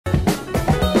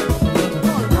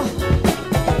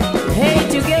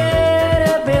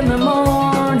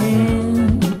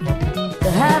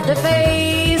to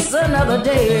face another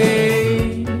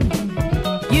day.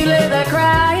 You lay there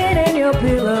crying in your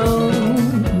pillow,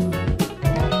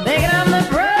 thinking I'm the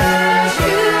price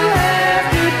you have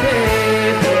to pay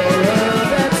for love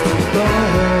that's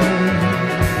gone.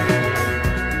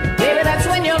 Baby, that's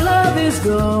when your love is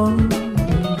gone.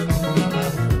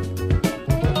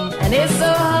 And it's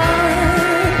so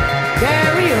hard,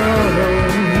 carry on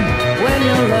when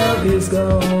your love is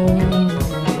gone.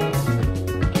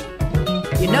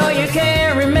 You know you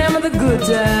can't remember the good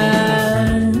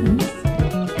times.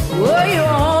 Oh, you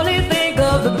only think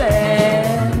of the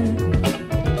bad.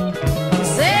 You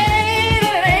say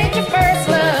that it ain't your first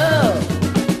love,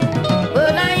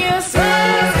 but now your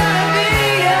son's gonna be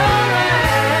your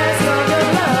last, 'cause your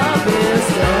love is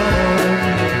gone.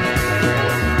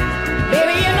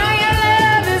 Baby, you know your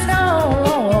love is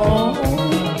gone.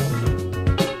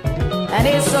 And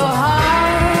it's so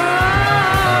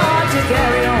hard to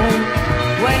carry on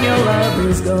when your love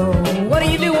is gone. What do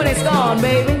you do when it's gone,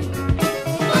 baby?